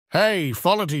Hey,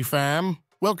 FOLITY fam!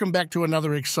 Welcome back to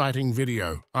another exciting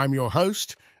video. I'm your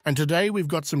host, and today we've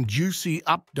got some juicy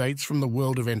updates from the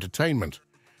world of entertainment.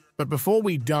 But before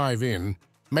we dive in,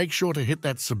 make sure to hit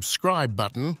that subscribe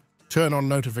button, turn on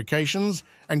notifications,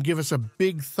 and give us a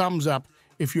big thumbs up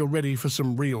if you're ready for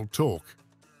some real talk.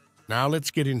 Now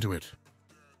let's get into it.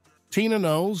 Tina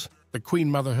Knowles, the Queen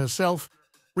Mother herself,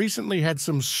 recently had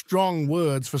some strong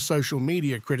words for social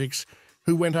media critics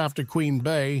who went after Queen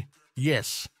Bey,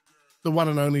 yes, the one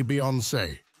and only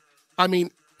Beyoncé. I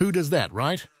mean, who does that,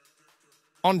 right?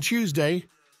 On Tuesday,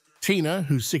 Tina,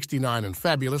 who's 69 and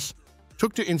fabulous,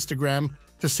 took to Instagram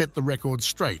to set the record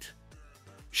straight.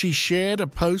 She shared a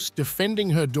post defending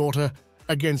her daughter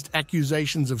against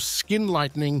accusations of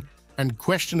skin-lightening and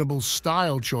questionable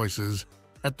style choices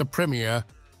at the premiere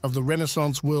of the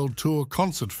Renaissance World Tour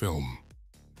concert film.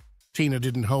 Tina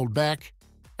didn't hold back,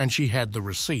 and she had the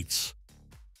receipts.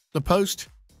 The post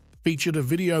featured a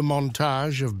video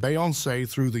montage of Beyoncé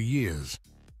through the years,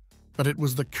 but it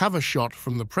was the cover shot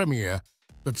from the premiere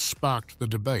that sparked the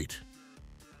debate.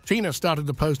 Tina started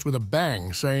the post with a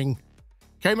bang, saying,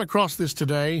 "Came across this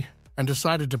today and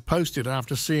decided to post it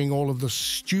after seeing all of the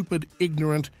stupid,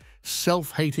 ignorant,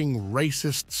 self-hating,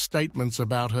 racist statements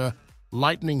about her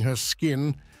lightening her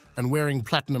skin and wearing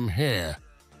platinum hair,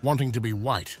 wanting to be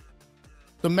white."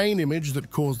 The main image that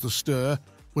caused the stir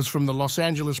was from the Los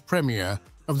Angeles premiere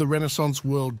of the Renaissance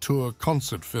World Tour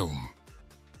concert film.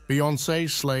 Beyoncé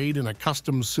slayed in a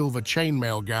custom silver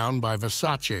chainmail gown by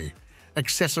Versace,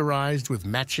 accessorized with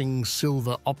matching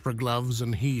silver opera gloves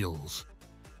and heels.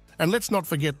 And let's not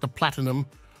forget the platinum,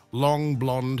 long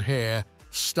blonde hair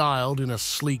styled in a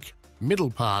sleek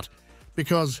middle part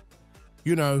because,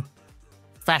 you know,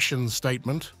 fashion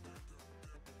statement.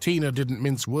 Tina didn't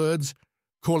mince words,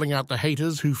 calling out the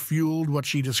haters who fueled what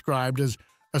she described as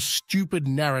a stupid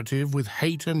narrative with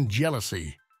hate and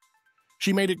jealousy.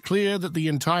 She made it clear that the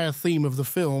entire theme of the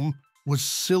film was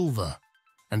silver,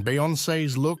 and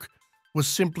Beyoncé's look was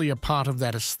simply a part of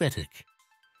that aesthetic.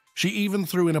 She even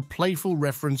threw in a playful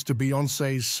reference to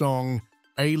Beyoncé's song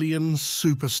Alien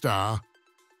Superstar.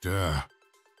 Duh.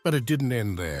 But it didn't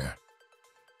end there.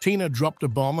 Tina dropped a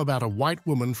bomb about a white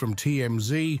woman from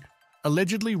TMZ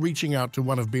allegedly reaching out to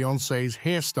one of Beyoncé's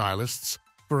hairstylists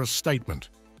for a statement.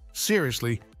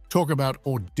 Seriously, talk about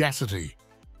audacity.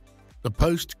 The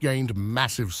post gained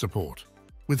massive support,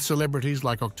 with celebrities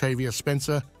like Octavia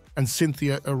Spencer and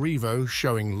Cynthia Erivo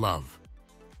showing love.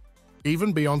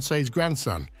 Even Beyoncé's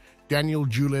grandson, Daniel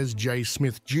Jules J.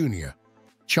 Smith Jr.,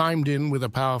 chimed in with a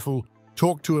powerful,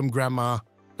 "Talk to him, Grandma,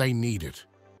 they need it."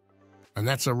 And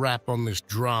that's a wrap on this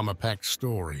drama-packed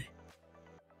story.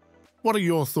 What are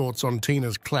your thoughts on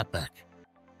Tina's clapback?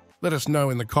 Let us know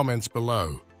in the comments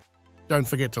below. Don't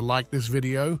forget to like this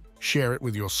video, share it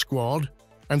with your squad,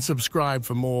 and subscribe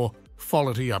for more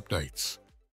FOLITY updates.